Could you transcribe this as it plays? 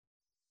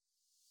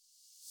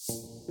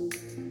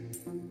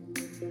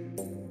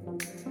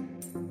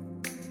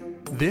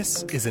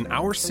This is an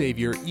Our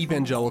Savior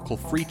Evangelical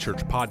Free Church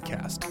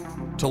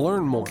podcast. To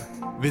learn more,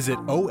 visit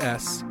osefc.org.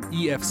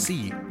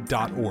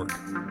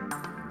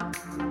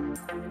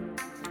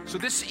 So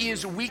this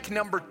is week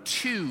number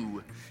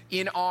 2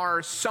 in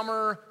our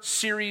summer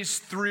series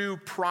through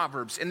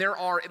Proverbs. And there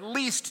are at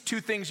least 2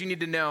 things you need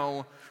to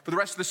know for the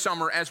rest of the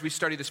summer as we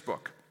study this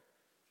book.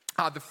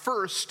 The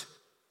first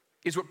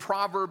is what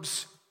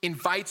Proverbs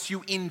invites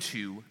you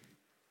into.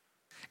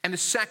 And the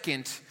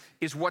second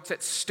is what's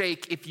at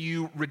stake if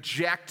you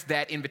reject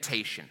that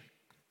invitation.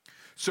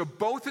 So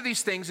both of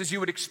these things, as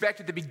you would expect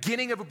at the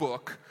beginning of a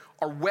book,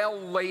 are well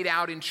laid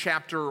out in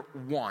chapter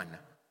 1.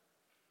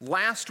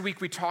 Last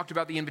week we talked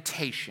about the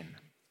invitation.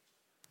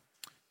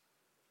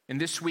 And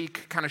this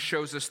week kind of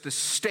shows us the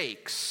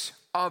stakes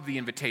of the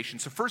invitation.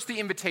 So first the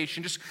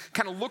invitation, just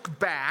kind of look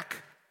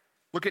back,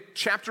 look at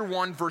chapter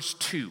 1, verse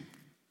 2.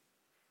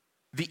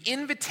 The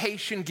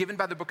invitation given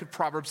by the book of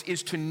Proverbs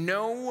is to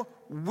know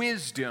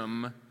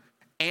wisdom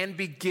and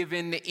be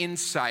given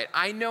insight.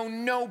 I know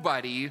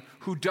nobody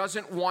who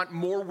doesn't want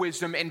more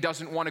wisdom and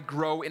doesn't want to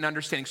grow in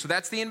understanding. So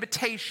that's the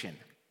invitation.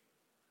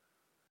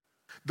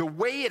 The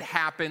way it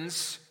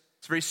happens,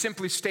 it's very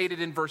simply stated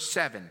in verse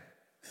 7.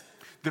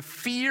 The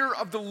fear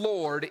of the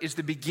Lord is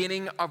the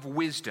beginning of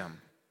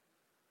wisdom.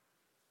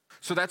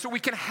 So that's what we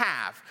can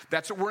have.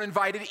 That's what we're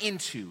invited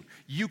into.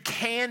 You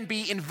can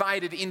be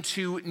invited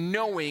into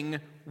knowing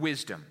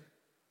wisdom.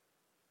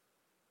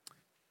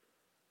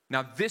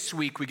 Now this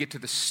week we get to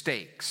the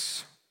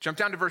stakes. Jump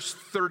down to verse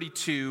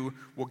 32.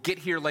 We'll get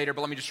here later, but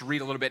let me just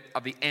read a little bit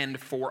of the end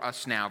for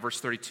us now. Verse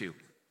 32.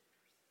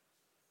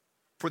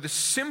 For the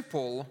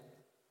simple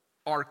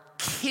are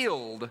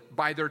killed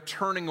by their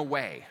turning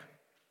away,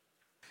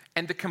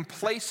 and the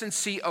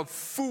complacency of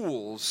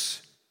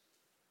fools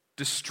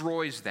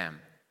destroys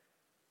them.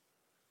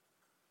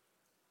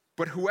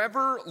 But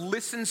whoever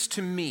listens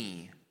to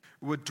me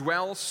will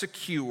dwell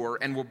secure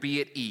and will be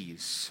at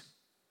ease,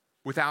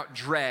 without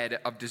dread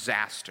of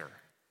disaster.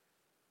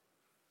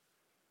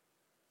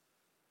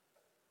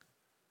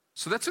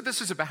 So that's what this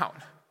is about.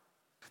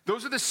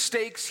 Those are the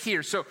stakes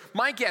here. So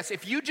my guess,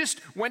 if you just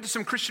went to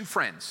some Christian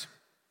friends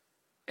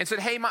and said,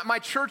 hey, my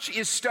church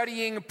is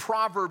studying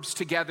Proverbs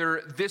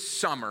together this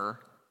summer,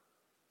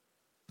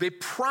 they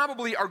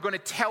probably are going to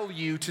tell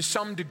you to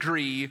some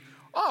degree,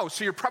 oh,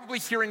 so you're probably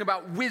hearing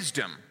about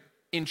wisdom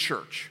in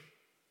church.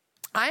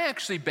 I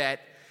actually bet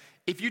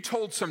if you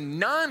told some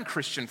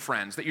non-Christian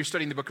friends that you're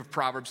studying the book of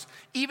Proverbs,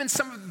 even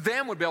some of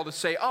them would be able to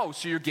say, oh,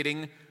 so you're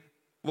getting a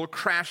little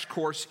crash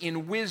course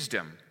in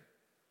wisdom.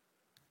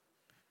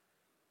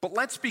 But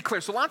let's be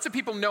clear. So lots of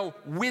people know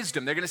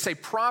wisdom. They're going to say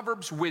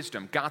Proverbs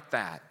wisdom. Got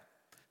that.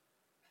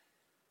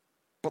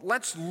 But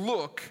let's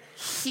look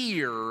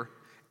here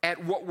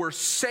at what we're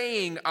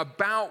saying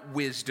about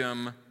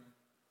wisdom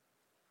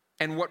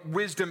and what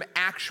wisdom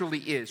actually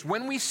is.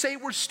 When we say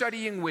we're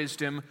studying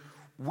wisdom,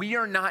 we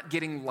are not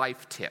getting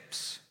life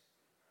tips.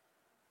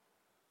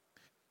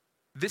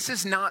 This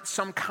is not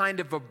some kind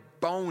of a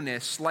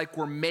bonus like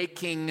we're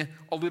making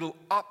a little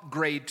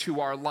upgrade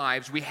to our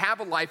lives. We have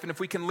a life, and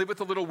if we can live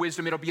with a little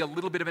wisdom, it'll be a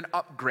little bit of an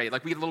upgrade.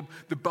 Like we get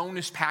the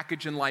bonus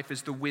package in life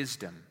is the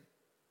wisdom.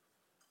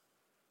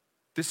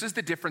 This is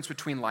the difference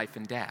between life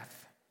and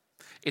death.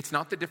 It's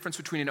not the difference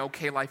between an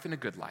okay life and a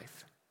good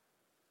life.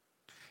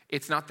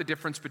 It's not the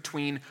difference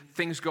between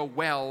things go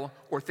well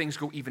or things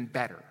go even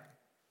better.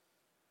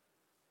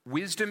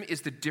 Wisdom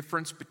is the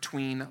difference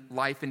between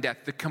life and death.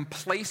 The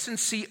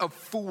complacency of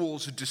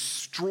fools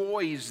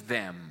destroys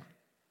them.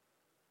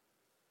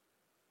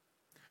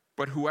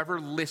 But whoever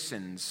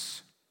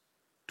listens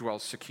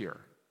dwells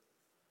secure.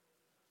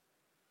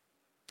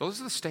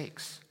 Those are the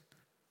stakes.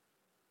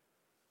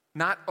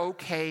 Not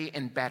okay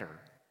and better.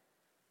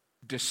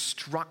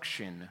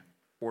 Destruction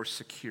or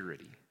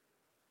security.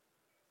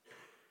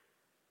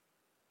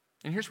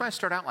 And here's why I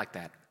start out like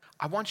that.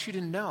 I want you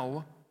to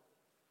know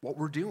what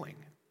we're doing.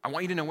 I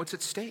want you to know what's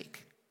at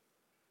stake.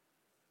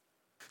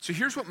 So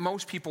here's what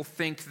most people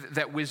think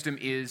that wisdom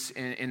is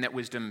and that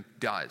wisdom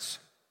does.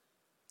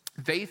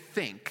 They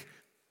think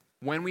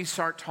when we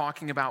start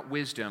talking about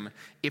wisdom,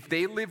 if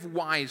they live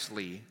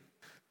wisely,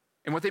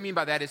 and what they mean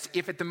by that is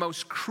if at the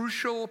most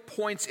crucial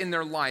points in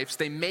their lives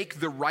they make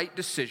the right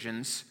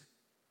decisions,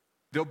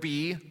 they'll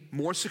be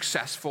more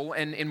successful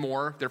and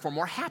therefore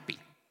more happy.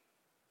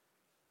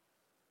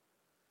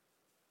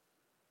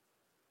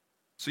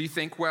 So you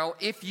think, well,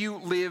 if you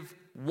live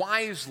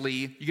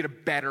wisely, you get a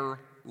better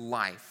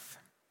life.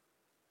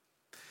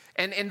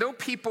 And though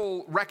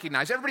people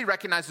everybody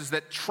recognizes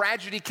that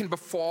tragedy can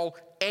befall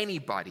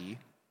anybody,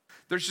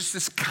 there's just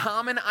this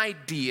common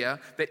idea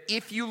that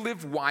if you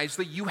live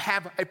wisely, you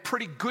have a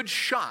pretty good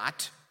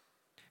shot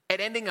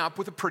at ending up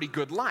with a pretty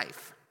good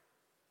life.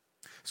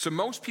 So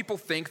most people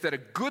think that a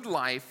good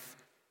life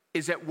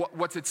is at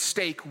what's at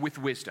stake with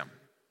wisdom.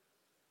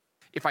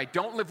 If I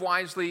don't live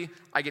wisely,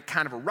 I get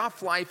kind of a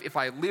rough life. If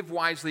I live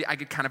wisely, I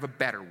get kind of a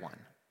better one.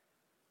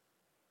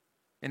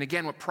 And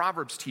again, what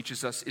Proverbs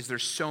teaches us is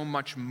there's so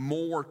much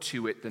more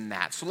to it than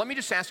that. So let me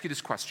just ask you this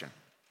question.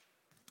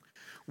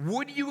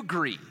 Would you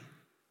agree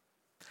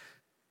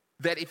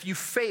that if you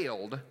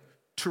failed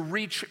to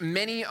reach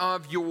many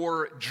of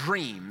your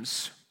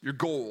dreams, your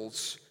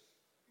goals,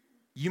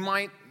 you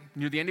might,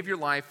 near the end of your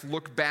life,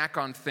 look back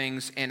on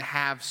things and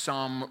have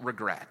some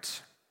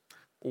regret?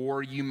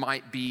 Or you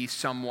might be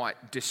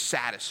somewhat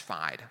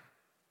dissatisfied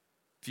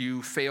if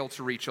you fail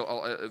to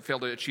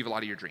achieve a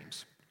lot of your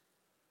dreams.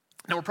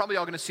 Now, we're probably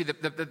all going to see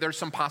that there's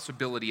some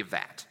possibility of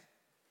that.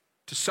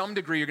 To some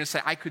degree, you're going to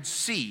say, I could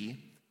see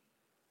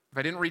if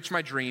I didn't reach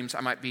my dreams,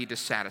 I might be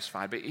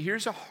dissatisfied. But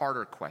here's a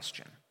harder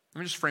question. Let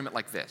me just frame it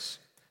like this.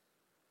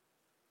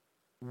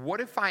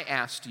 What if I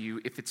asked you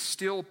if it's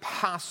still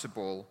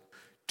possible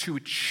to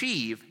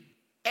achieve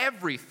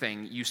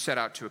everything you set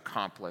out to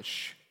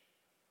accomplish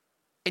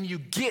and you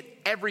get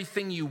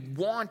everything you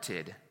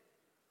wanted?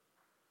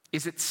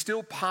 Is it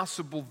still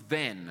possible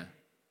then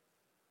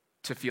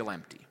to feel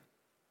empty?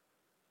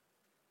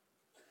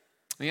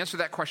 The answer to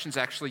that question is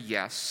actually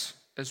yes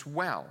as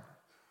well.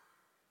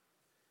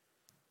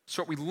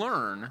 So what we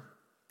learn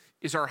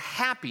is our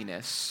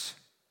happiness,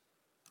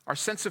 our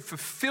sense of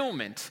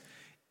fulfillment,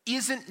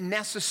 isn't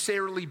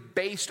necessarily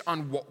based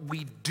on what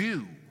we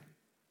do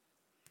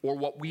or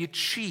what we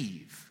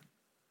achieve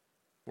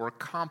or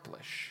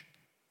accomplish.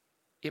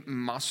 It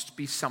must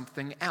be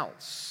something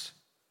else.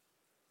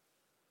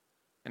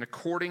 And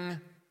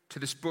according to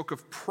this book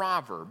of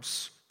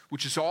Proverbs,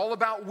 which is all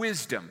about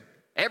wisdom,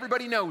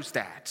 everybody knows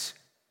that,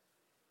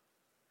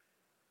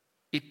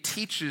 it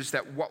teaches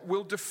that what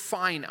will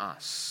define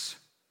us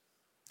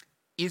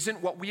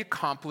isn't what we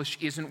accomplish,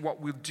 isn't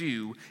what we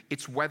do,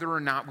 it's whether or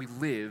not we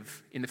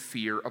live in the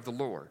fear of the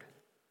Lord.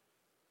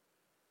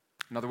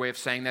 Another way of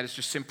saying that is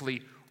just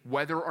simply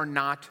whether or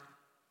not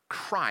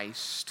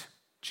Christ,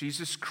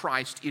 Jesus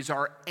Christ, is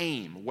our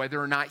aim,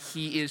 whether or not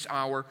he is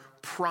our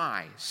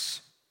prize,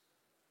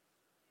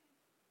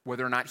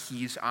 whether or not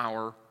he's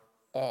our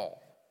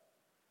all.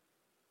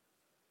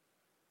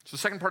 So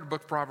the second part of the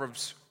book,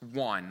 Proverbs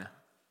 1,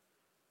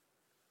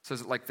 says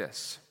it like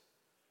this.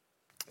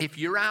 If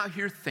you're out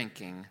here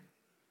thinking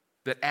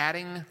that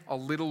adding a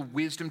little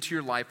wisdom to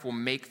your life will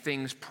make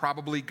things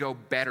probably go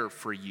better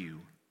for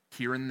you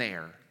here and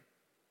there,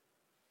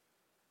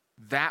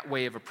 that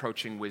way of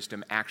approaching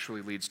wisdom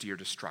actually leads to your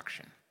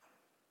destruction.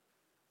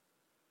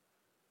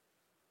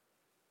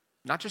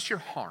 Not just your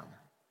harm,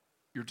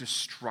 your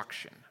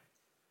destruction.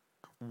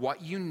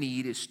 What you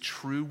need is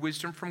true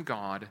wisdom from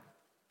God,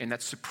 and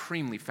that's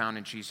supremely found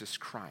in Jesus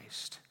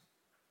Christ.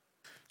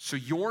 So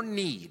your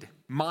need,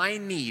 my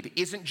need,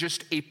 isn't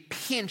just a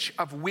pinch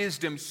of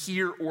wisdom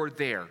here or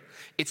there.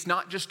 It's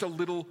not just a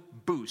little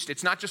boost.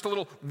 It's not just a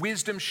little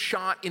wisdom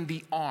shot in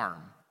the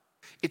arm.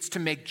 It's to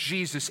make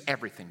Jesus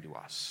everything to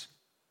us.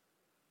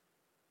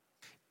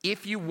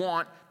 If you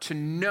want to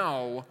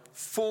know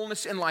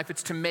fullness in life,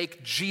 it's to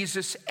make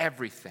Jesus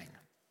everything.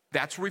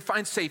 That's where we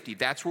find safety.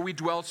 That's where we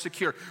dwell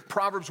secure.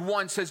 Proverbs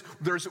 1 says,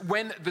 "There's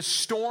when the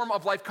storm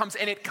of life comes,"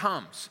 and it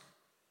comes.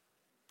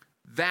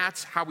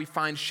 That's how we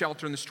find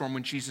shelter in the storm,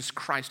 when Jesus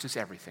Christ is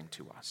everything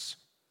to us.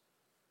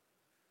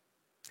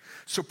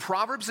 So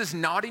Proverbs is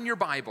not in your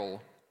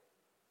Bible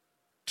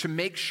to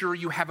make sure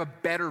you have a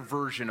better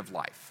version of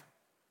life.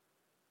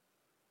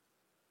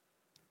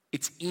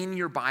 It's in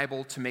your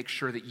Bible to make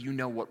sure that you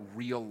know what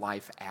real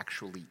life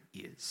actually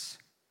is.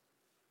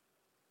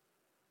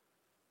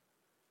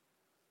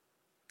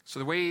 So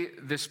the way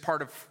this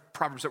part of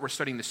Proverbs that we're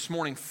studying this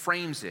morning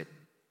frames it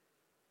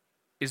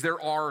is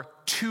there are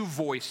two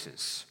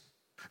voices.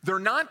 They're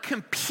not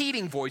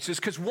competing voices,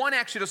 because one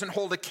actually doesn't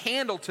hold a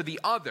candle to the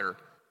other,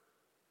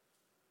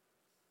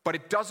 but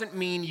it doesn't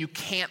mean you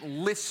can't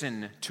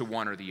listen to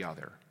one or the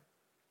other.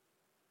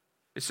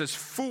 It says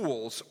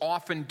fools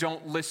often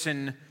don't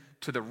listen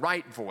to the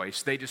right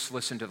voice, they just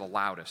listen to the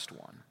loudest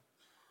one.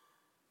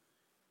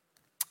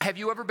 Have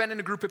you ever been in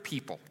a group of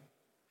people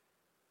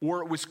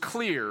where it was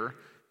clear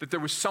that there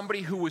was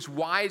somebody who was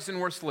wise and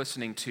worth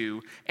listening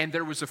to, and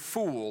there was a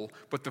fool,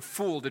 but the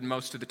fool did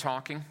most of the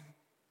talking?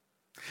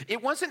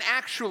 It wasn't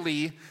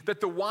actually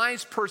that the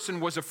wise person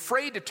was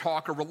afraid to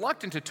talk or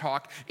reluctant to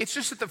talk. It's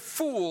just that the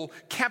fool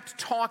kept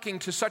talking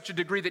to such a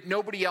degree that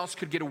nobody else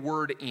could get a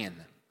word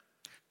in.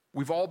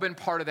 We've all been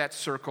part of that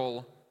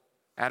circle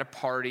at a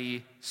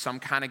party, some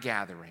kind of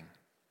gathering.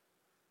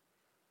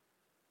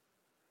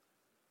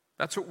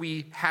 That's what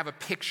we have a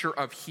picture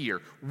of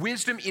here.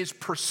 Wisdom is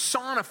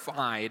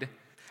personified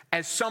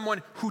as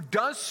someone who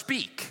does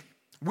speak.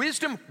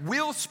 Wisdom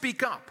will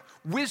speak up.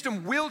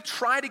 Wisdom will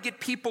try to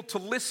get people to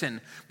listen,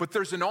 but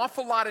there's an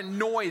awful lot of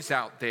noise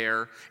out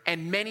there,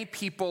 and many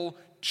people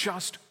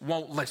just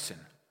won't listen.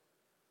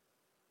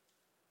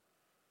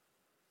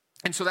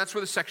 And so that's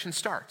where the section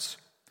starts.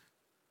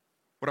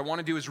 What I want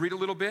to do is read a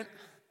little bit,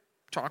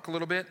 talk a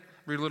little bit,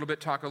 read a little bit,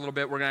 talk a little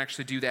bit. We're going to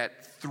actually do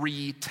that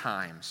 3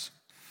 times.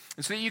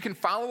 And so that you can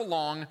follow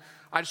along,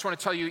 I just want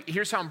to tell you,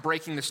 here's how I'm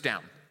breaking this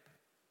down.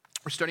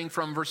 We're studying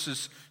from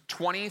verses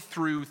 20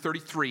 through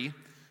 33, and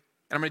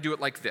I'm going to do it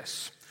like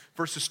this.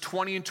 Verses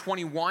 20 and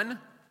 21,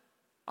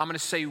 I'm going to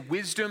say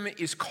wisdom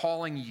is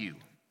calling you.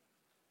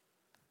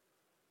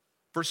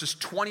 verses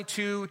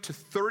 22 to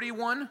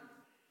 31,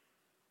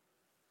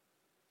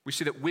 we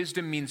see that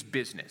wisdom means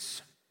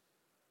business.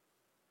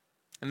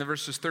 In the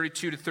verses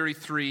 32 to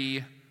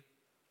 33,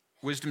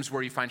 wisdom is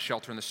where you find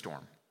shelter in the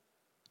storm.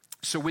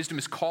 So wisdom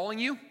is calling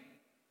you,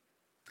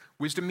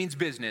 wisdom means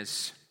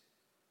business,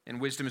 and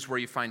wisdom is where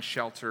you find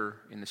shelter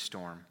in the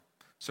storm.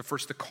 So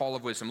first, the call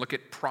of wisdom. Look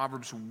at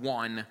Proverbs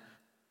 1,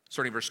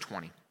 starting verse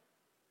 20.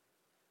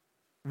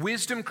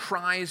 Wisdom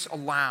cries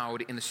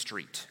aloud in the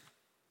street.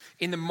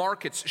 In the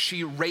markets,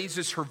 she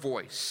raises her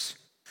voice.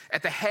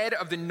 At the head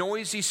of the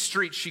noisy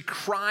street, she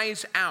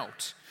cries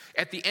out.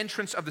 At the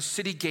entrance of the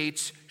city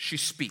gates, she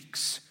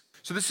speaks.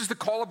 So this is the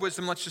call of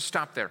wisdom. Let's just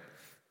stop there.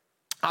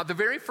 The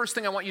very first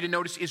thing I want you to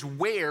notice is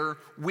where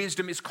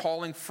wisdom is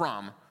calling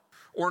from.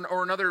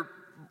 Or another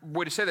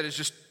way to say that is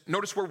just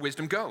notice where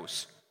wisdom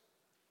goes.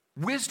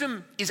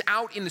 Wisdom is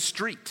out in the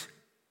street.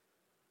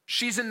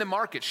 She's in the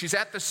market. She's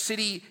at the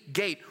city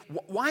gate.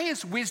 Why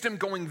is wisdom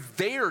going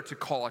there to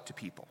call out to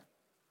people?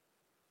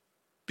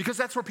 Because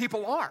that's where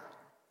people are.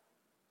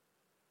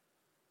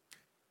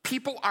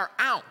 People are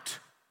out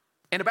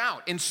and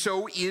about, and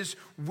so is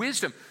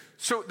wisdom.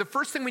 So the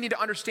first thing we need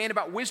to understand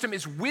about wisdom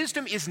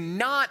is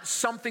not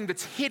something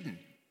that's hidden.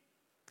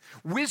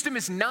 Wisdom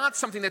is not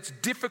something that's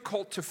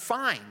difficult to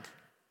find.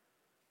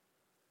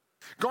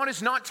 God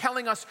is not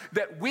telling us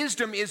that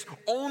wisdom is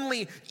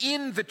only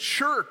in the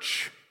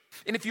church.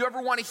 And if you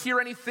ever want to hear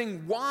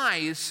anything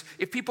wise,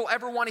 if people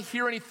ever want to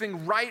hear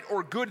anything right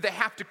or good, they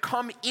have to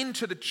come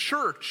into the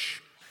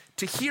church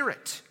to hear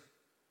it.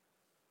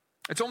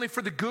 It's only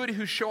for the good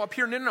who show up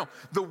here. No.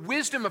 The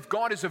wisdom of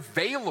God is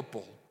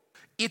available.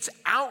 It's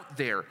out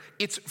there.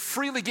 It's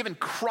freely given.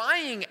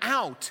 Crying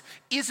out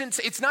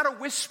it's not a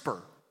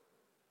whisper.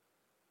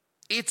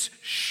 It's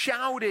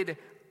shouted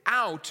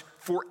out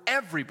for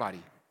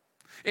everybody.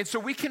 And so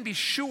we can be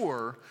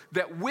sure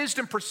that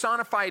wisdom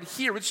personified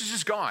here, this is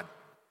just God.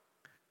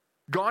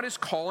 God is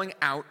calling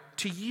out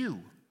to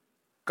you.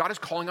 God is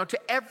calling out to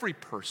every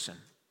person.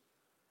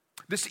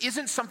 This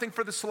isn't something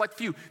for the select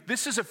few.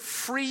 This is a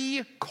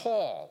free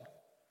call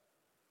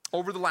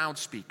over the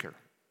loudspeaker.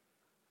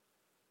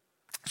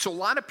 So a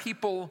lot of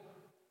people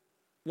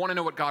want to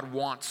know what God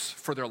wants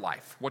for their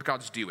life, what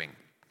God's doing.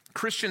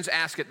 Christians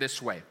ask it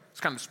this way. It's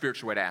kind of the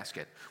spiritual way to ask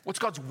it. What's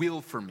God's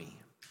will for me?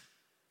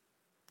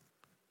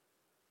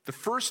 The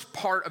first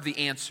part of the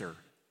answer,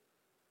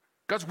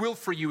 God's will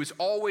for you is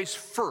always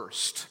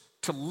first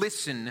to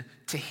listen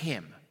to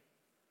him.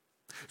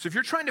 So if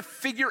you're trying to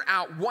figure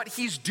out what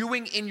he's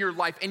doing in your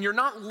life and you're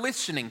not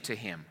listening to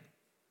him,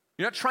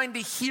 you're not trying to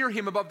hear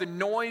him above the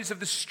noise of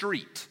the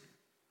street,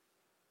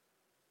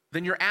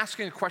 then you're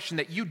asking a question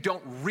that you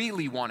don't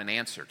really want an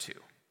answer to. If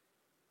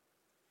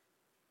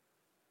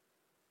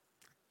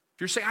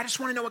you're saying, I just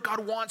want to know what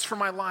God wants for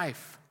my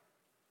life,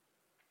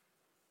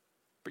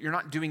 but you're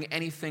not doing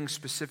anything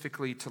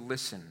specifically to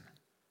listen,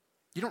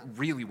 you don't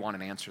really want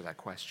an answer to that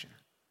question.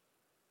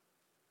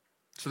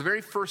 So the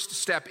very first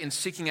step in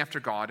seeking after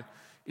God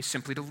is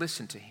simply to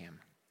listen to him.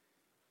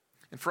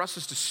 And for us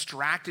as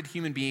distracted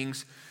human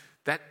beings,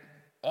 that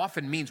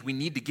often means we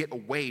need to get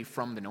away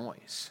from the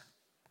noise.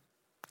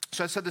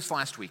 So I said this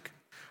last week.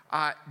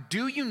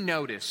 Do you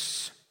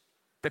notice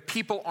that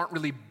people aren't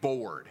really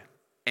bored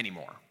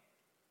anymore?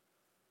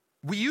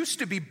 We used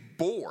to be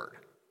bored.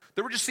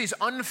 There were just these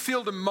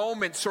unfilled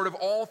moments sort of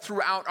all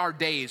throughout our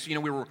days. You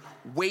know, we were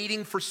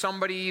waiting for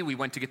somebody. We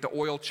went to get the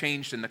oil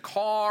changed in the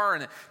car,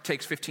 and it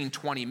takes 15,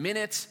 20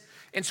 minutes.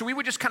 And so we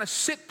would just kind of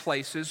sit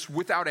places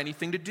without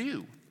anything to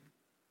do.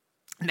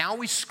 Now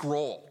we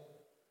scroll.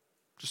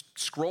 Just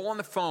scroll on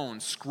the phone,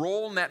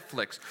 scroll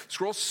Netflix,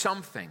 scroll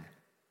something.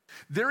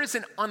 There is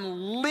an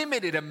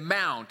unlimited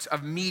amount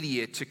of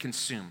media to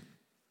consume.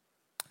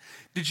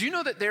 Did you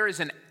know that there is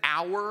an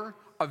hour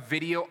of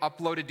video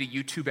uploaded to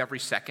YouTube every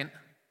second?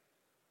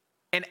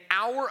 An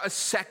hour a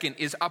second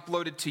is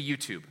uploaded to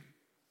YouTube.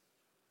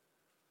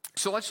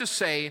 So let's just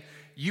say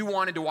you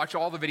wanted to watch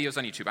all the videos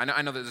on YouTube.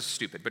 I know this is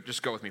stupid, but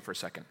just go with me for a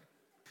second.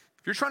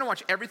 If you're trying to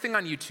watch everything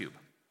on YouTube,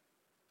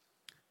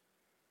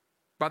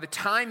 by the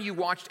time you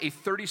watched a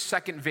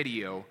 30-second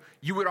video,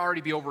 you would already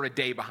be over a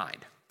day behind.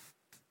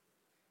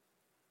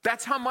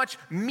 That's how much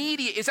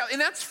media is out, and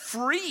that's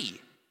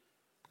free.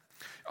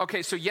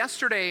 Okay, so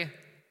yesterday,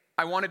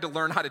 I wanted to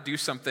learn how to do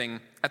something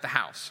at the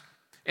house.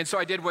 And so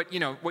I did what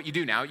you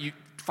do now. You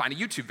find a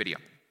YouTube video.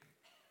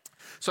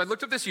 So I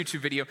looked up this YouTube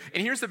video,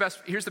 and here's the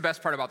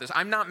best part about this.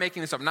 I'm not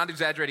making this up. I'm not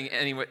exaggerating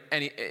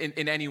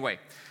in any way.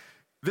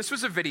 This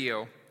was a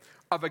video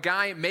of a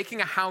guy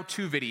making a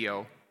how-to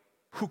video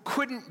who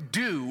couldn't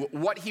do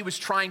what he was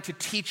trying to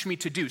teach me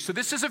to do. So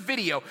this is a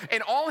video,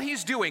 and all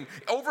he's doing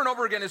over and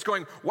over again is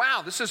going,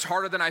 wow, this is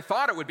harder than I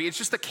thought it would be. It's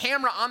just the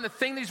camera on the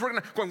thing that he's working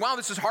on, going, wow,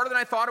 this is harder than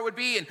I thought it would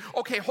be. And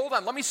okay, hold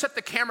on, let me set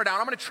the camera down.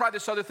 I'm going to try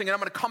this other thing, and I'm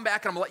going to come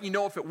back, and I'm going to let you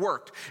know if it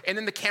worked. And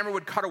then the camera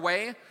would cut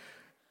away,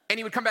 and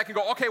he would come back and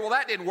go, okay, well,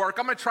 that didn't work.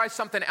 I'm going to try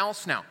something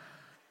else now.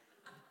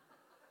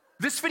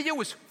 This video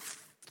was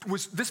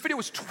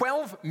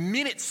 12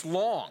 minutes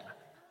long.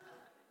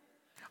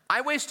 I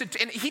wasted,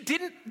 and he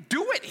didn't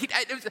do it.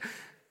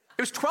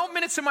 It was 12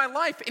 minutes of my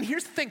life. And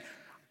here's the thing.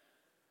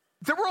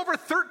 There were over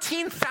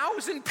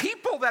 13,000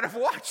 people that have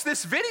watched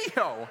this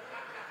video.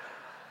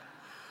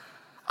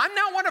 I'm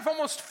now one of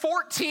almost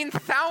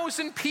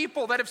 14,000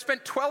 people that have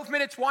spent 12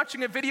 minutes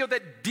watching a video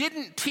that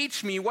didn't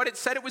teach me what it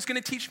said it was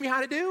going to teach me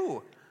how to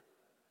do.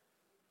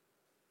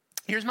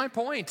 Here's my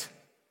point.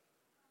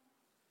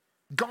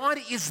 God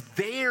is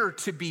there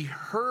to be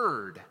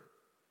heard.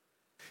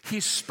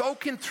 He's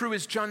spoken through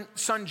his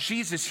son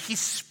Jesus. He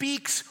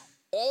speaks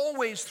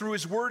always through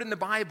his word in the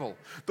Bible.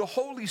 The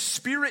Holy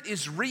Spirit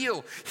is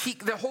real.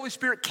 The Holy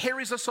Spirit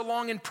carries us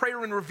along in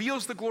prayer and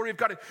reveals the glory of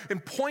God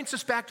and points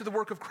us back to the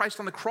work of Christ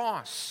on the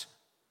cross.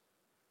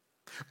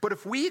 But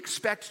if we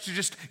expect to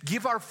just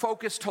give our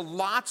focus to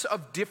lots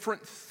of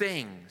different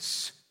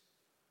things,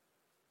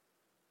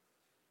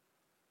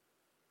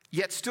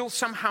 yet still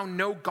somehow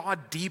know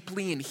God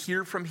deeply and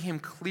hear from him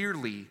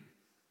clearly,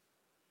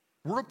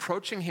 we're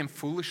approaching him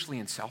foolishly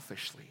and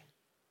selfishly.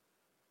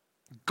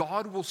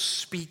 God will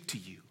speak to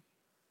you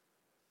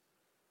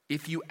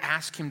if you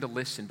ask him to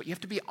listen, but you have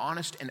to be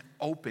honest and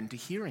open to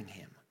hearing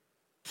him.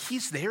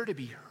 He's there to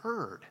be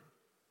heard.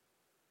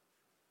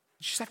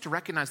 You just have to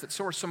recognize that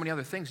so are so many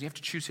other things, and you have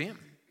to choose him.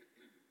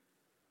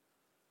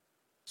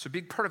 So a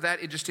big part of that,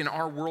 just in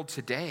our world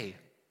today,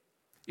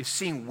 is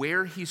seeing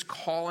where he's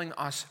calling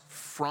us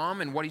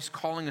from and what he's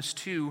calling us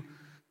to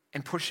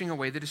and pushing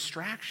away the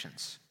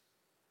distractions.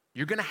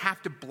 You're going to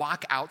have to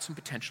block out some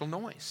potential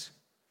noise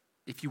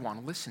if you want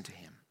to listen to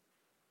him.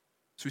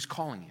 So he's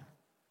calling you.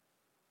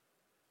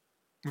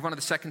 Move on to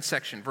the second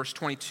section, verse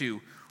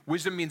 22.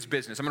 Wisdom means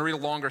business. I'm going to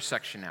read a longer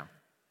section now.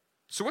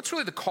 So what's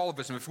really the call of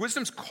wisdom? If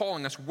wisdom's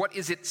calling us, what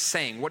is it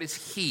saying? What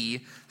is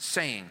he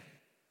saying?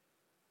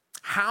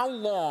 How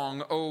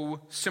long, O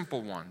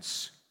simple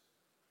ones,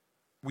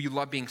 will you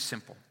love being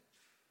simple?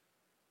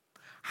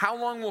 How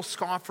long will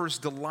scoffers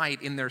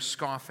delight in their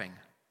scoffing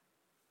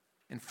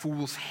and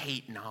fools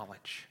hate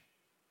knowledge?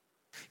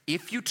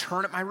 If you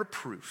turn at my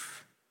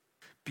reproof,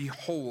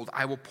 behold,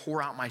 I will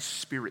pour out my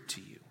spirit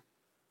to you.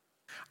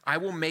 I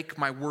will make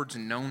my words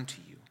known to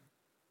you.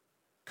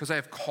 Because I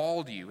have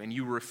called you and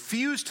you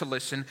refuse to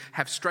listen,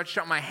 have stretched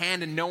out my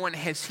hand and no one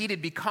has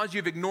heeded, because you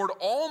have ignored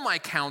all my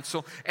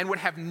counsel and would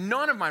have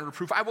none of my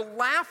reproof, I will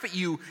laugh at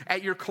you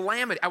at your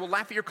calamity. I will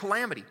laugh at your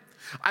calamity.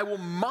 I will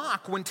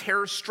mock when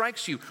terror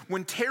strikes you.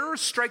 When terror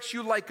strikes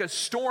you like a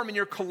storm and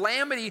your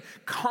calamity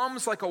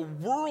comes like a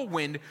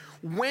whirlwind,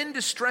 when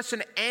distress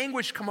and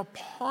anguish come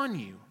upon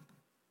you,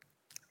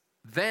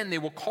 then they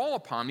will call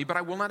upon me, but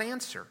I will not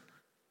answer.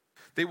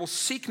 They will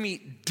seek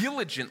me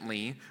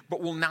diligently,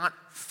 but will not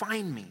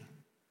find me.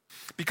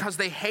 Because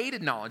they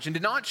hated knowledge and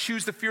did not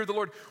choose the fear of the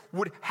Lord,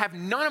 would have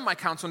none of my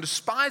counsel and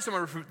despise my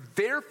reproof.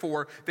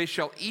 Therefore, they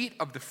shall eat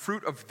of the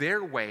fruit of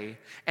their way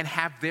and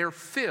have their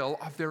fill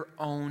of their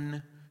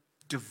own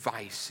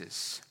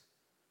devices.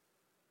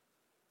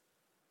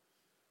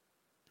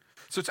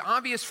 So it's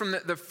obvious from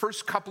the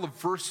first couple of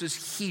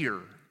verses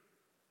here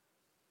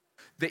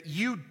that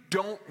you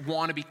don't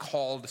want to be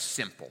called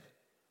simple.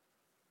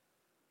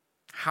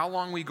 How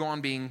long will you go on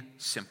being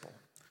simple?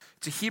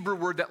 It's a Hebrew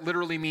word that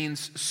literally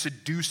means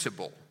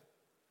seducible.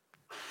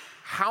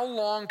 How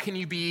long can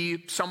you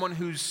be someone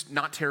who's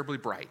not terribly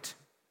bright?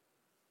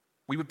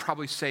 We would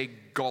probably say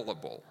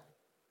gullible.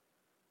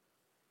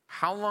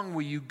 How long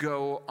will you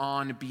go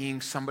on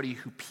being somebody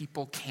who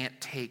people can't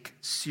take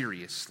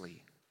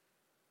seriously?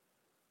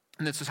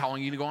 And this is how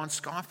long you go on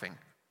scoffing.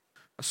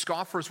 A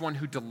scoffer is one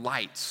who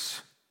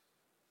delights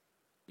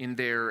in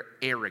their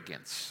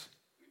arrogance.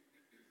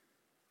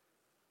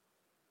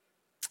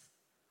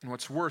 And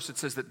what's worse, it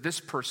says that this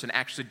person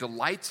actually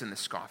delights in the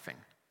scoffing.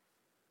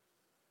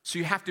 So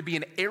you have to be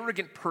an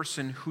arrogant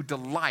person who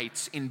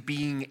delights in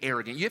being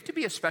arrogant. You have to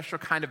be a special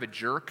kind of a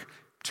jerk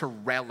to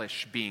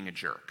relish being a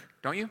jerk,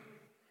 don't you?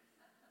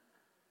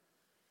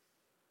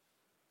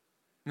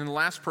 And then the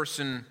last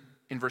person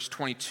in verse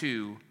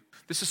 22,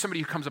 this is somebody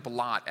who comes up a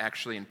lot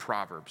actually in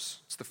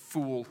Proverbs. It's the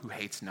fool who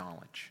hates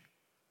knowledge.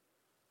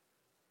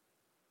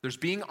 There's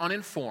being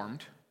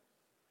uninformed.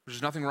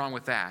 There's nothing wrong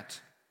with that.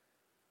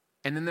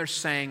 And then they're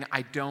saying,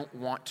 I don't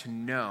want to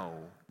know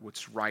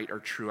what's right or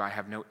true. I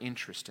have no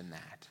interest in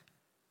that.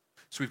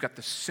 So we've got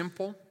the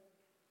simple,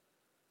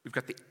 we've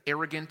got the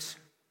arrogant,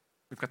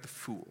 we've got the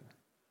fool.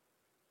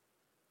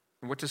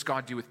 And what does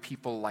God do with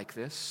people like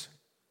this?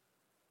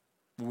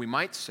 Well, we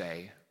might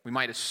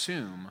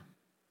assume,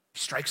 he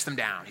strikes them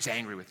down. He's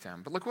angry with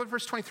them. But look what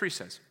verse 23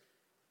 says.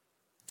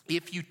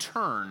 If you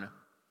turn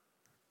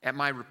at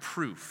my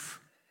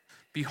reproof,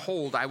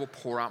 behold, I will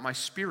pour out my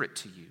spirit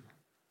to you.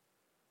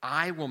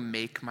 I will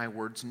make my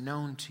words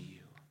known to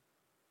you.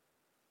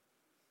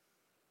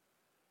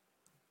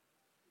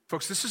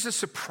 Folks, this is a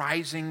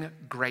surprising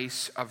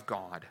grace of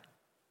God.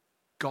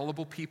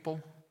 Gullible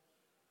people,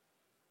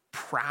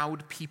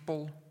 proud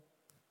people,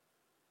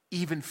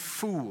 even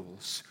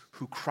fools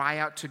who cry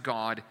out to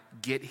God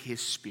get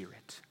his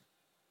spirit.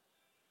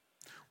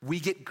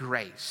 We get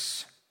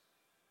grace.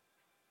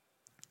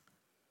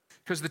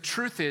 Because the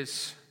truth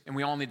is, and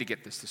we all need to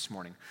get this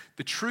morning,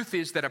 the truth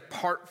is that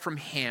apart from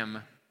him,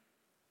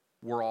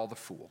 we're all the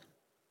fool.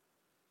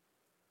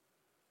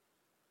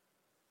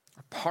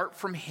 Apart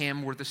from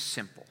him were the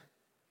simple.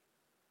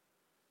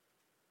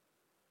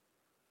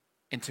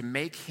 And to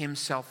make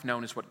himself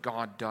known is what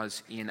God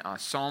does in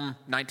us. Psalm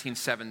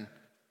 19:7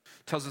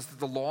 tells us that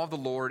the law of the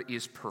Lord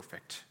is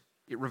perfect.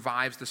 It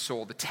revives the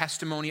soul. The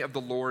testimony of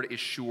the Lord is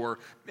sure,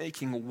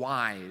 making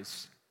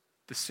wise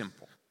the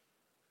simple.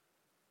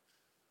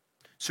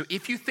 So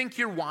if you think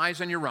you're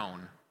wise on your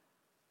own,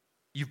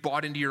 you've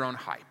bought into your own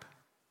hype.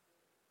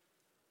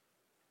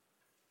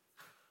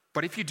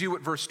 But if you do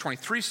what verse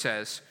 23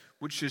 says,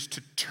 which is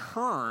to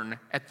turn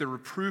at the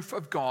reproof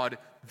of God,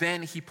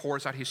 then he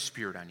pours out his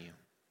Spirit on you.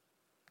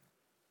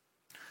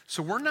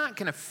 So we're not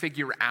going to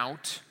figure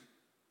out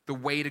the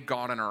way to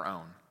God on our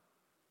own.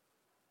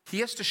 He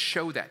has to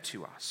show that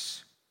to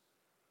us.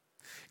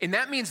 And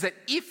that means that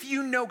if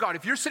you know God,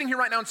 if you're sitting here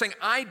right now and saying,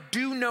 I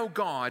do know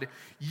God,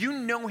 you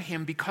know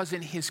him because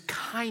in his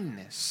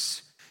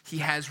kindness, he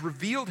has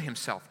revealed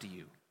himself to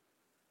you.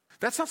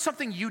 That's not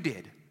something you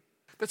did.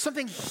 That's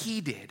something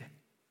he did.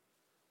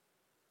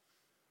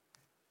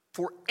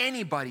 For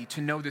anybody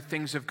to know the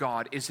things of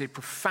God is a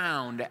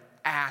profound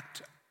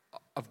act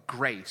of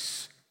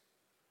grace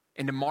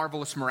and a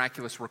marvelous,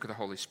 miraculous work of the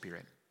Holy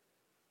Spirit.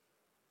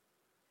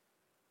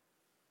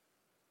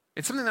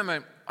 It's something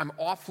that I'm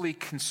awfully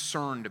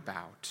concerned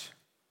about.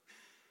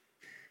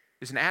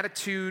 Is an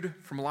attitude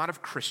from a lot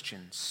of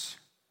Christians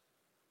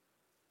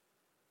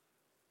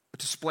that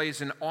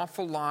displays an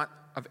awful lot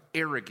of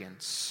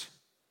arrogance,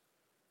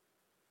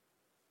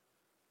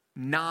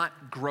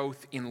 not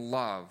growth in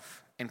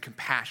love and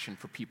compassion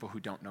for people who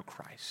don't know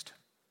Christ.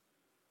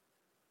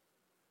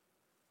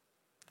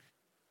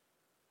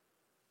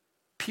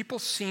 People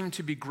seem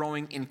to be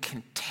growing in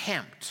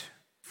contempt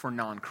for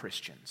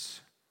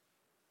non-Christians,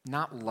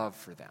 not love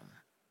for them.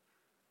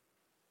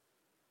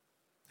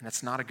 And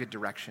that's not a good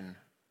direction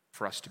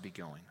for us to be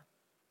going.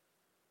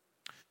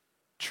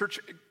 Church,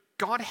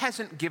 God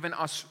hasn't given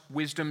us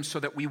wisdom so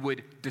that we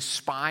would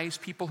despise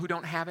people who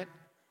don't have it.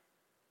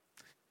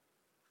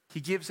 He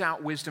gives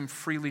out wisdom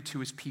freely to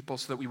his people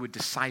so that we would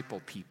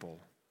disciple people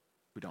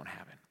who don't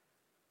have it.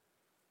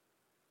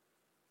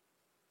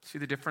 See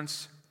the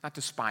difference? Not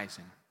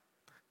despising,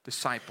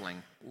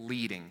 discipling,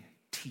 leading,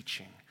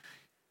 teaching.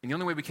 And the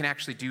only way we can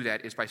actually do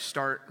that is by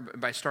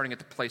starting at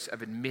the place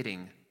of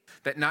admitting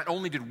that not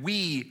only did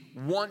we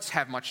once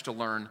have much to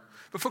learn,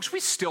 but folks, we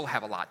still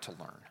have a lot to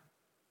learn.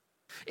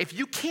 If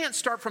you can't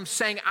start from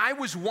saying, I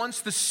was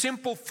once the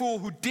simple fool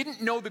who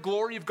didn't know the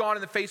glory of God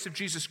in the face of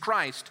Jesus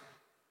Christ,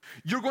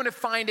 you're going to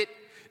find it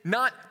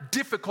not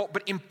difficult,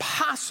 but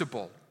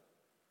impossible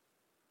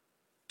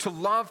to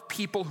love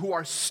people who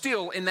are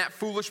still in that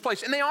foolish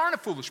place. And they are in a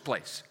foolish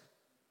place.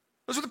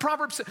 That's what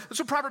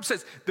Proverbs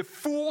says. The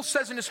fool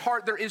says in his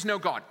heart, there is no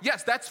God.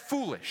 Yes, that's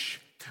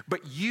foolish.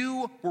 But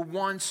you were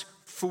once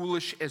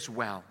foolish as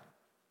well.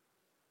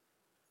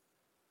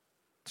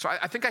 So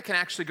I think I can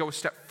actually go a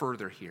step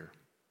further here.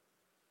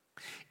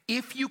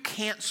 If you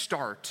can't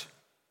start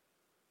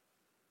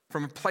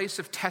from a place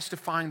of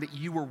testifying that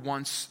you were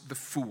once the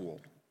fool,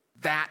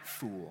 that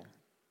fool,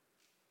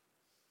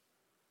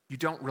 you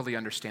don't really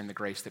understand the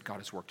grace that God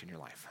has worked in your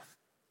life.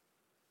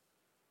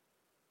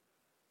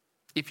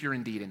 If you're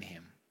indeed in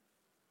him.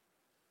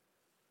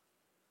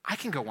 I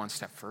can go one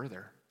step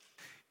further.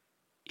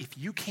 If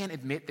you can't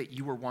admit that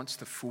you were once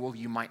the fool,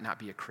 you might not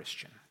be a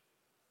Christian.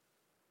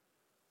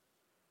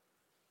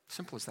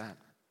 Simple as that.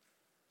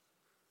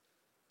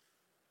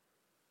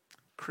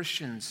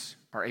 Christians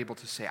are able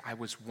to say, I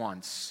was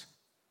once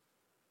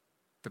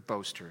the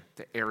boaster,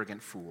 the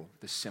arrogant fool,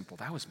 the simple.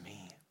 That was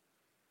me.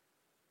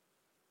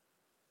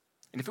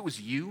 And if it was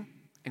you,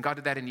 and God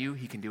did that in you,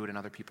 he can do it in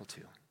other people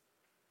too.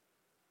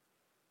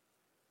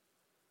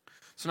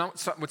 So now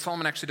what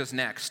Solomon actually does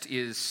next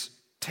is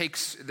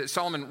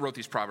Solomon wrote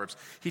these Proverbs.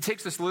 He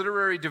takes this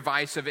literary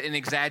device of an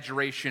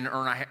exaggeration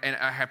or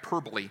a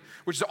hyperbole,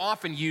 which is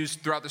often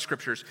used throughout the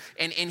scriptures,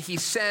 and he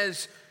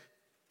says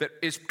that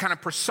is kind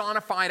of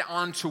personified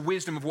onto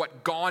wisdom of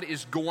what God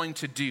is going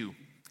to do.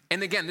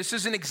 And again, this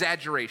is an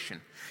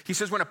exaggeration. He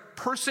says when a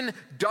person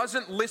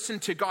doesn't listen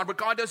to God, what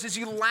God does is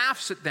he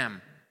laughs at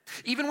them.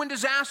 Even when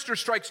disaster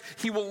strikes,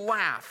 he will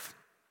laugh.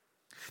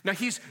 Now,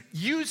 he's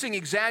using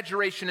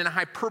exaggeration and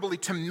hyperbole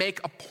to make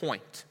a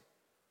point.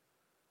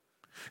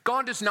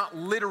 God does not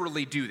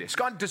literally do this.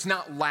 God does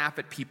not laugh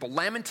at people.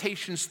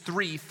 Lamentations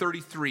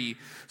 3:33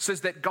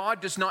 says that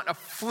God does not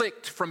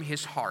afflict from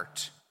his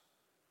heart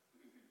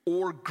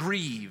or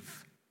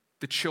grieve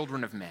the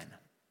children of men.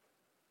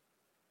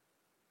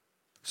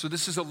 So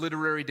this is a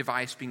literary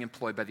device being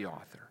employed by the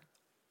author.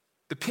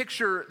 The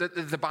picture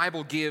that the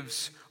Bible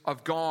gives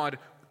of God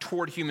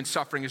toward human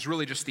suffering is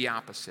really just the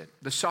opposite.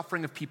 The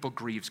suffering of people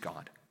grieves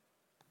God.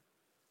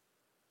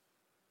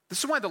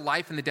 This is why the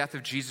life and the death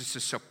of Jesus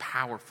is so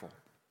powerful.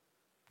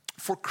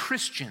 For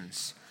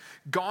Christians,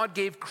 God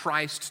gave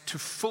Christ to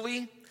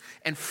fully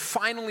and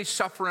finally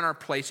suffer in our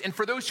place. And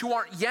for those who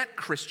aren't yet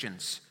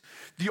Christians,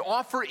 the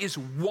offer is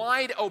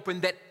wide open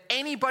that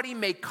anybody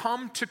may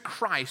come to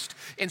Christ.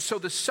 And so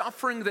the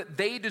suffering that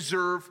they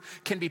deserve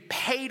can be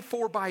paid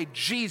for by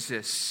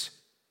Jesus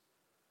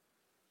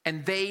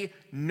and they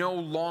no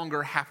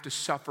longer have to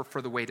suffer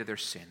for the weight of their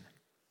sin.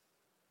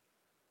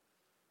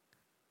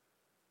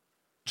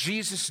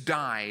 Jesus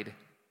died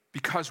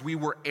because we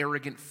were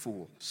arrogant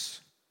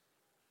fools.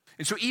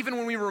 And so even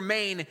when we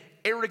remain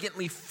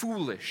arrogantly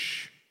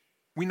foolish,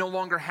 we no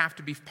longer have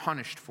to be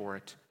punished for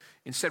it.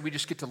 Instead, we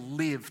just get to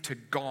live to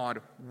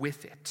God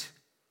with it.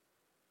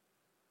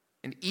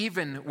 And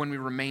even when we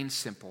remain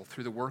simple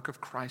through the work of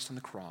Christ on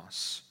the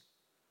cross,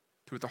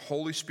 through what the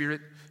Holy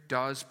Spirit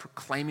does,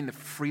 proclaiming the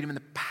freedom and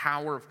the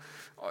power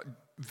of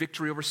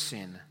victory over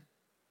sin,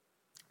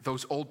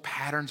 those old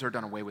patterns are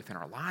done away with in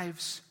our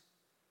lives.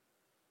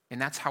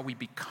 And that's how we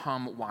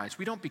become wise.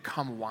 We don't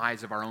become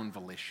wise of our own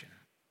volition.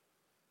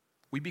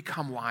 We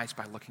become wise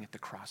by looking at the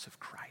cross of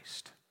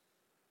Christ.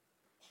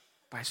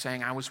 By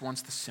saying, I was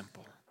once the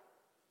simple,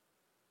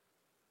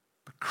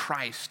 but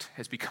Christ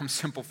has become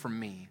simple for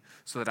me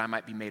so that I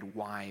might be made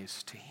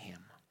wise to him.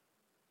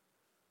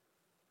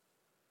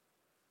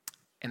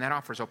 And that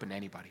offer is open to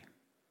anybody.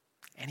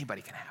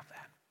 Anybody can have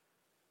that.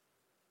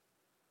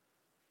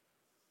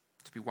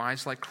 To be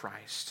wise like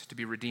Christ, to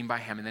be redeemed by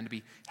him, and then to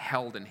be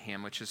held in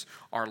him, which is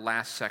our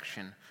last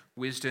section.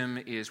 Wisdom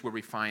is where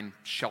we find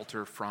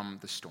shelter from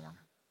the storm.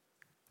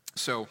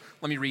 So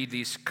let me read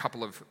these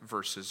couple of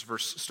verses.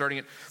 Starting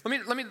at, I'm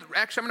going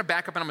to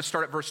back up and I'm going to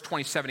start at verse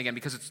 27 again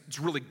because it's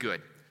really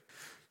good.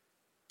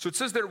 So it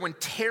says there, when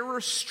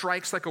terror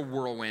strikes like a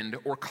whirlwind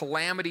or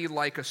calamity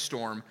like a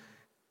storm,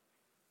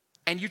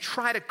 and you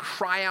try to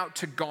cry out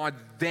to God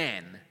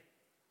then,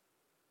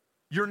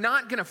 you're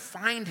not going to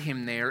find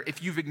him there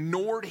if you've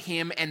ignored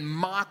him and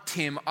mocked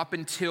him up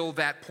until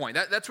that point.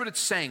 That's what it's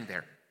saying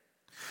there.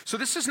 So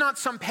this is not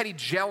some petty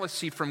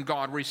jealousy from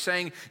God where he's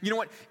saying, you know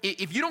what,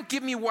 if you don't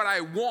give me what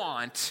I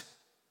want,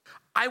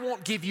 I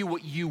won't give you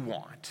what you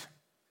want.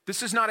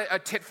 This is not a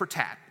tit for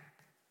tat.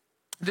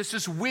 This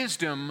is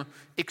wisdom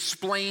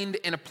explained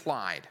and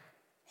applied.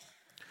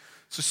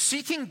 So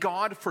seeking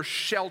God for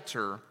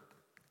shelter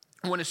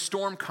when a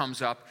storm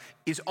comes up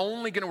is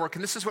only going to work,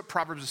 and this is what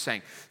Proverbs is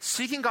saying.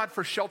 Seeking God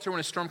for shelter when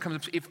a storm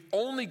comes up is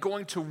only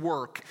going to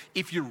work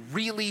if you're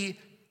really,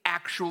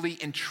 actually,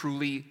 and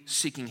truly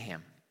seeking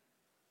him.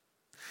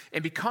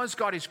 And because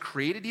God has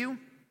created you,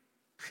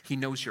 he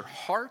knows your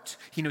heart,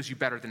 he knows you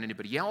better than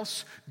anybody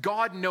else.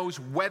 God knows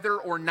whether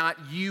or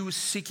not you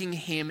seeking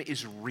him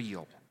is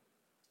real.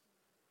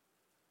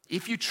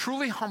 If you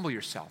truly humble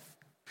yourself,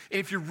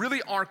 and if you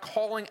really are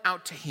calling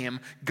out to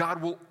him,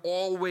 God will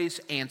always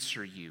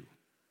answer you.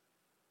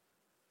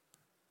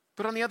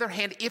 But on the other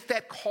hand, if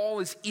that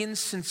call is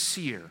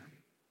insincere,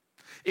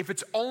 if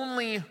it's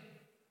only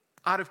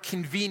out of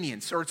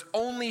convenience or it's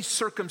only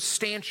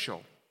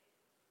circumstantial,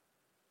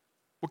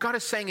 what God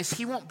is saying is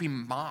he won't be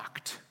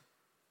mocked.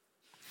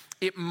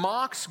 It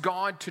mocks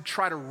God to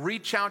try to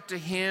reach out to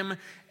him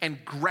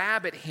and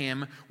grab at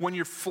him when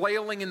you're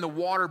flailing in the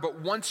water, but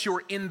once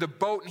you're in the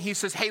boat and he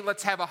says, hey,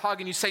 let's have a hug,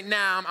 and you say,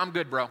 nah, I'm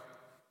good, bro.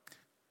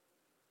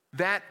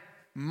 That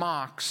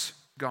mocks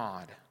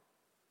God.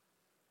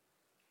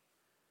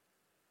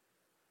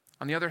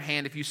 On the other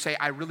hand, if you say,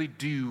 I really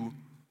do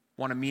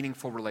want a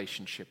meaningful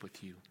relationship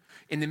with you,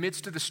 in the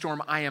midst of the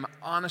storm, I am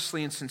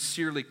honestly and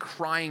sincerely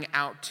crying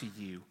out to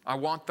you, I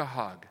want the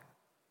hug.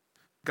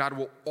 God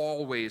will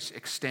always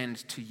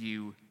extend to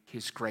you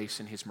his grace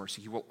and his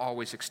mercy. He will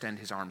always extend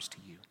his arms to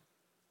you.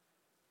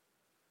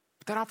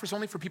 But that offers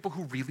only for people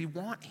who really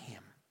want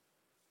him,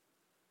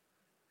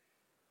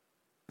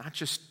 not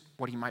just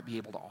what he might be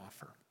able to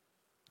offer.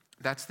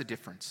 That's the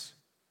difference.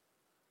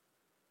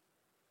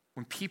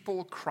 When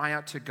people cry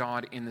out to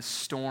God in the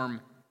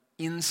storm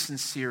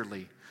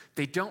insincerely,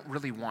 they don't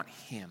really want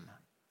him.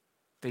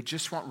 They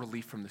just want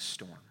relief from the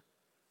storm.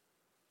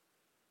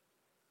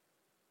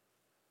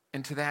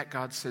 And to that,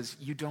 God says,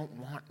 you don't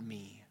want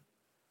me.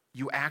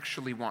 You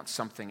actually want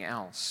something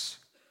else.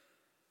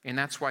 And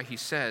that's why he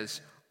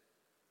says,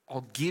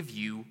 I'll give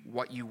you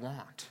what you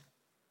want.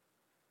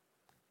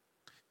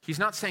 He's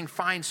not saying,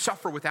 fine,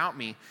 suffer without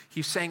me.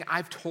 He's saying,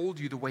 I've told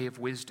you the way of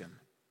wisdom.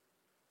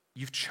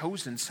 You've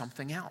chosen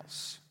something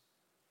else.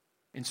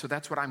 And so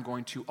that's what I'm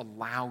going to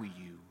allow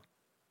you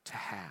to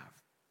have.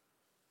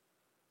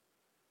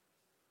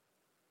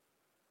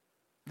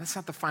 That's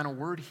not the final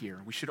word here.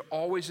 We should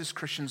always, as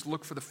Christians,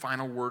 look for the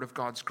final word of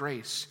God's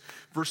grace.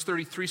 Verse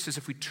 33 says,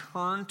 if we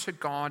turn to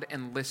God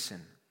and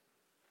listen,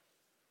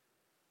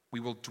 we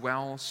will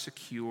dwell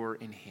secure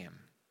in him.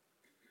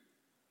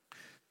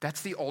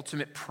 That's the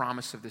ultimate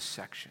promise of this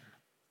section.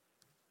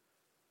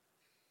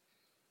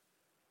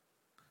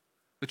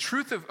 The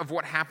truth of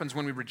what happens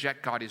when we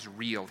reject God is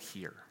real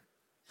here.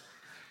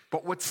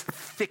 But what's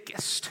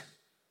thickest,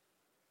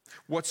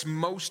 what's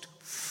most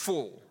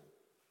full,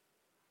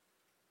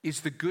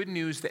 is the good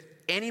news that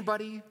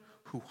anybody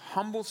who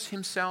humbles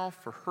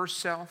himself or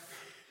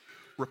herself,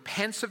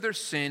 repents of their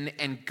sin,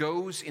 and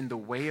goes in the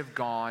way of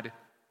God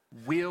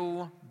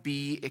will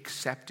be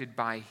accepted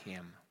by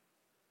him.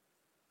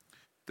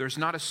 There's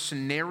not a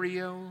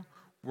scenario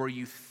where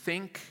you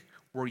think,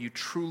 where you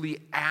truly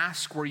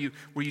ask, where you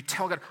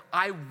tell God,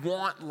 I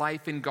want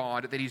life in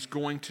God, that he's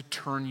going to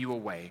turn you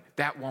away.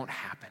 That won't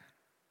happen.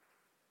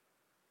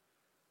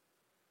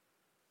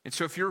 And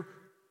so if you're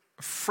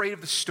afraid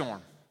of the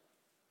storm,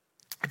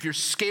 if you're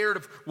scared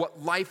of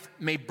what life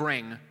may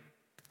bring,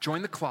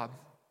 join the club.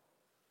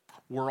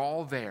 We're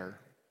all there.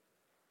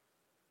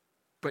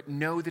 But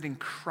know that in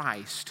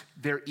Christ,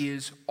 there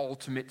is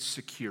ultimate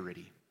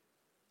security.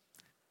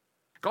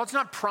 God's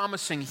not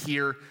promising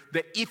here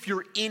that if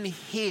you're in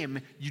Him,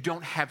 you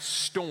don't have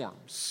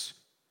storms.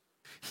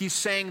 He's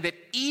saying that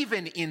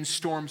even in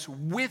storms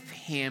with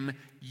Him,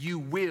 you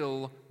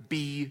will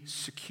be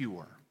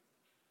secure.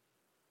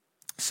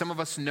 Some of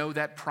us know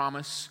that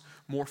promise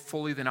more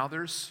fully than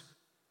others.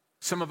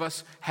 Some of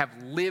us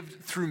have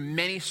lived through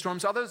many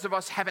storms. Others of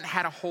us haven't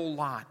had a whole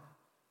lot.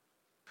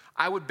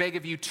 I would beg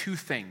of you two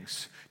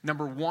things.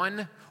 Number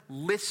one,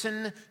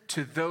 listen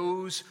to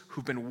those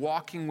who've been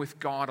walking with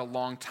God a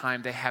long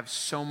time. They have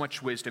so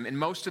much wisdom. And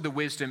most of the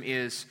wisdom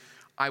is,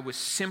 I was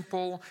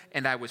simple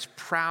and I was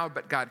proud,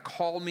 but God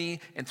called me,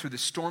 and through the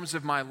storms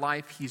of my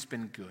life, He's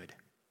been good.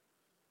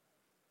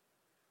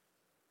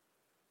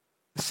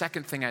 The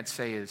second thing I'd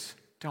say is,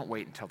 don't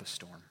wait until the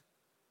storm.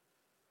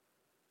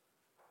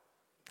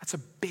 That's a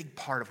big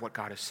part of what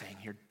God is saying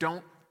here.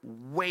 Don't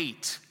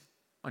wait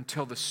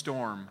until the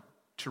storm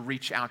to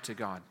reach out to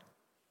God.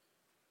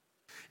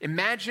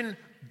 Imagine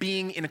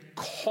being in a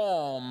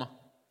calm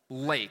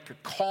lake, a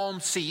calm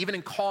sea, even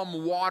in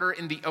calm water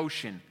in the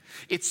ocean.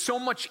 It's so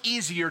much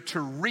easier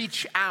to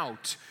reach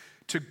out,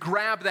 to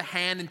grab the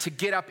hand and to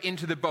get up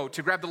into the boat,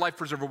 to grab the life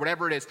preserver,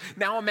 whatever it is.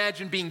 Now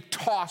imagine being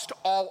tossed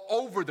all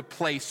over the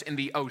place in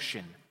the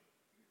ocean.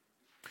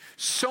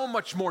 So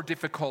much more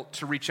difficult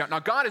to reach out. Now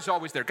God is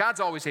always there.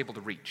 God's always able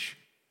to reach.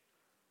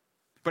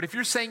 But if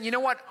you're saying, you know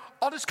what,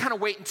 I'll just kind of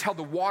wait until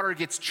the water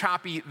gets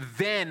choppy,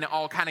 then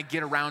I'll kind of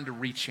get around to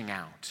reaching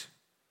out,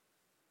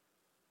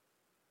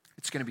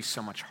 it's going to be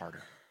so much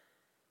harder.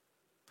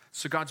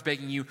 So God's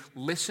begging you,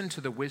 listen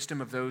to the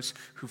wisdom of those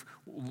who've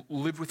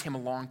lived with Him a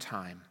long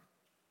time,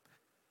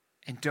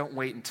 and don't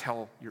wait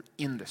until you're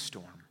in the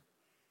storm.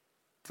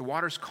 If the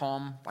water's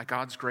calm by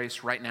God's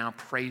grace right now,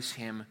 praise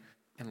Him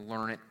and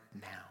learn it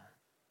now.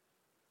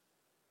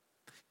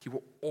 He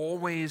will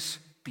always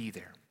be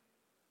there.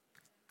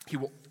 He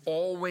will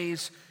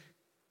always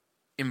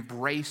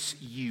embrace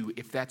you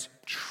if that's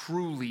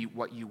truly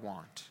what you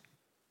want.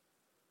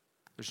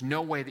 There's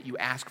no way that you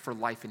ask for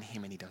life in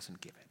Him and He doesn't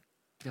give it.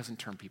 He doesn't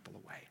turn people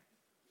away.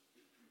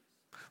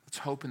 Let's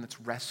hope and let's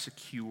rest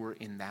secure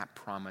in that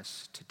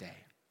promise today.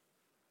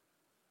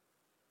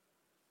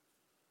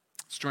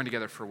 Let's join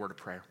together for a word of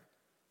prayer.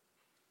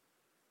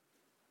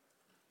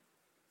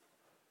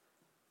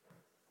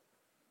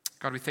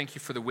 God, we thank You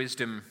for the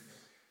wisdom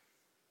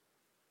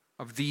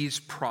of these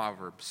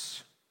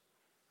proverbs.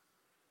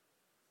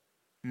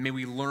 May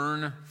we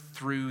learn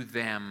through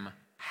them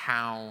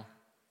how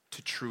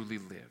to truly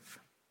live.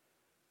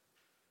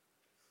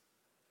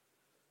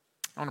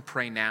 I want to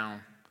pray now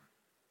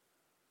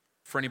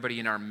for anybody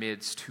in our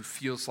midst who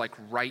feels like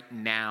right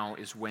now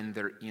is when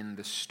they're in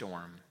the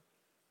storm.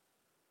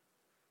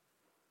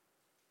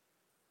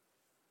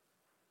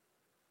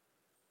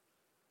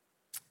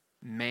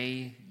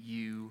 May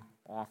You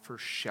offer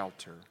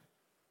shelter.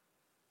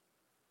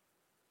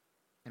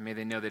 And may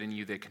they know that in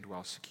You they can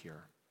dwell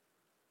secure.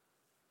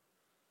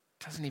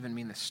 It doesn't even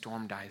mean the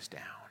storm dies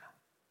down.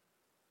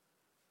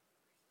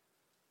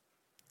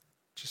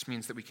 It just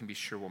means that we can be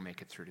sure we'll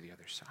make it through to the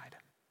other side.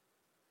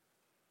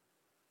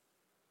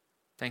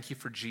 Thank You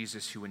for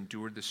Jesus who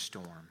endured the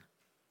storm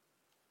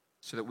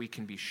so that we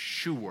can be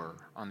sure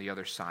on the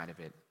other side of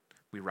it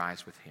we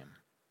rise with Him.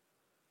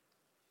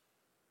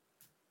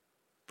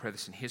 I pray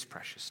this in His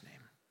precious name.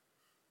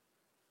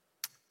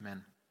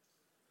 Amen.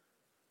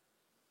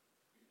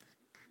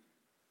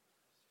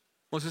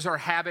 Well, this is our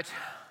habit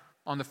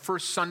on the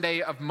first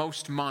Sunday of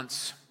most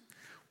months.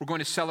 We're going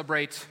to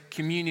celebrate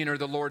communion or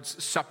the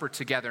Lord's Supper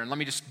together. And let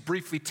me just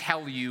briefly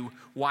tell you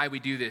why we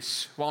do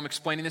this. While I'm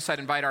explaining this, I'd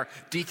invite our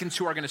deacons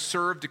who are going to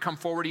serve to come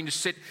forward and just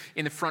sit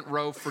in the front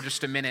row for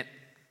just a minute.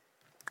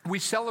 We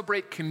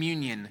celebrate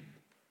communion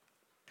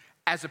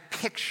as a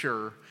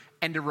picture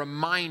and a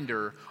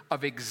reminder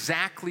of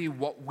exactly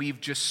what we've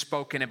just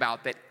spoken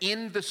about, that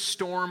in the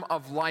storm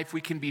of life,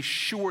 we can be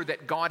sure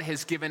that God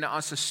has given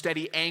us a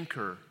steady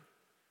anchor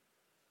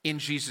in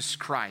Jesus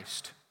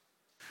Christ.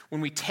 When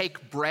we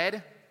take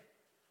bread,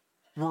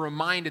 we're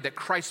reminded that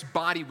Christ's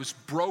body was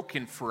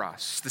broken for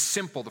us, the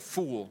simple, the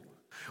fool.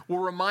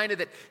 We're reminded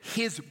that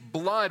His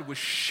blood was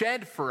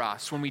shed for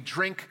us when we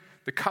drink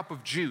the cup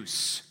of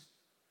juice,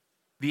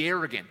 the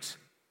arrogant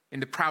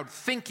and the proud,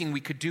 thinking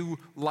we could do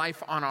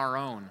life on our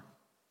own.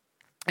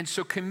 And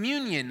so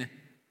communion,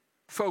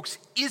 folks,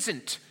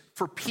 isn't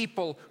for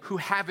people who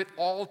have it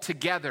all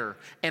together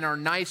and are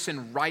nice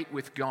and right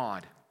with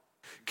God.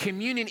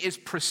 Communion is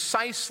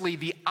precisely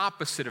the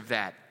opposite of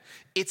that.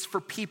 It's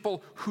for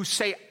people who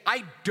say,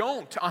 I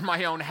don't on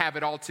my own have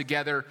it all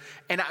together,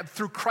 and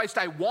through Christ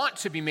I want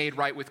to be made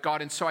right with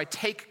God, and so I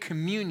take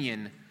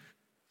communion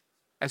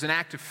as an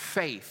act of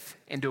faith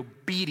and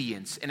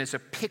obedience and as a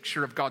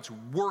picture of God's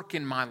work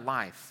in my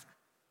life,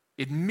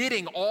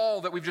 admitting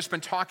all that we've just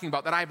been talking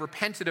about, that I have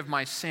repented of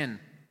my sin.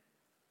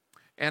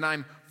 and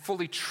I'm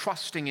fully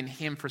trusting in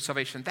him for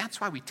salvation. That's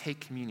why we take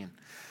communion.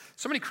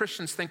 So many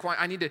Christians think, well,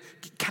 I need to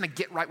kind of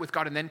get right with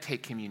God and then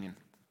take communion.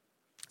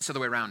 It's the other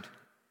way around.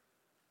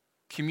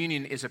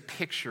 Communion is a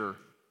picture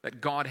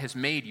that God has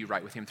made you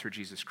right with him through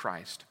Jesus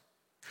Christ.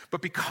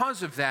 But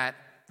because of that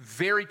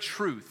very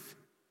truth,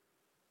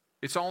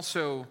 it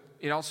also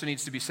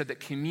needs to be said that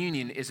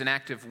communion is an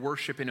act of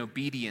worship and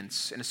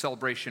obedience and a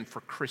celebration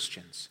for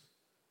Christians.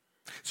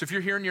 So if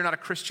you're here and you're not a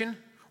Christian,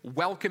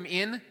 welcome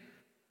in.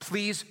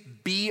 Please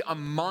be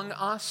among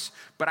us,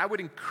 but I would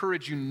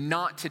encourage you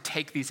not to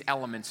take these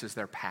elements as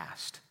their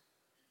past.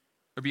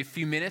 There'll be a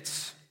few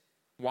minutes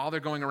while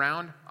they're going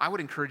around. I would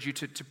encourage you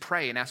to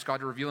pray and ask God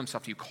to reveal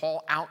himself to you.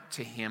 Call out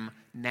to him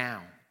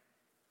now.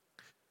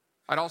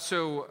 I'd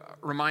also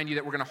remind you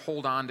that we're going to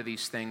hold on to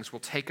these things. We'll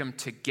take them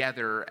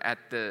together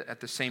at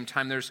the same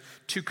time. There's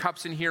 2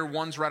 cups in here.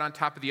 One's right on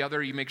top of the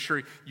other. You make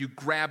sure you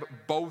grab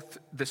both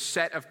the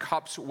set of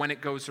cups when it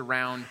goes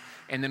around,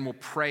 and then we'll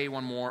pray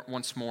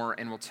once more,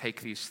 and we'll take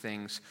these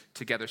things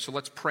together. So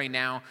let's pray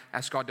now.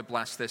 Ask God to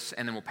bless this,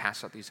 and then we'll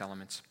pass out these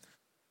elements.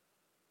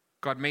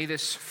 God, may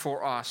this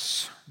for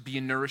us be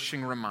a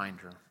nourishing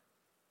reminder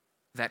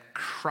that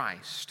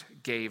Christ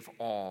gave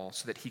all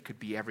so that he could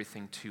be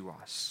everything to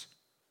us.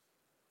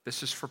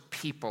 This is for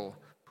people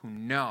who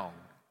know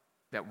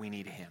that we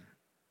need him.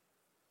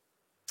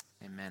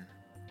 Amen.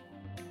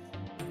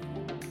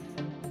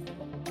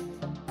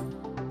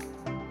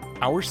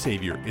 Our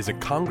Savior is a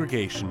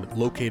congregation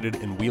located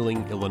in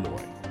Wheeling,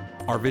 Illinois.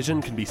 Our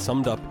vision can be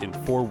summed up in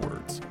 4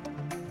 words: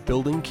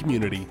 building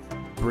community,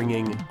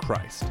 bringing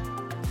Christ.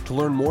 To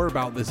learn more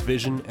about this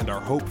vision and our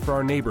hope for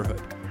our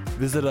neighborhood,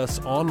 visit us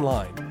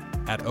online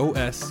at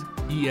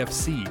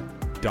osefc.org.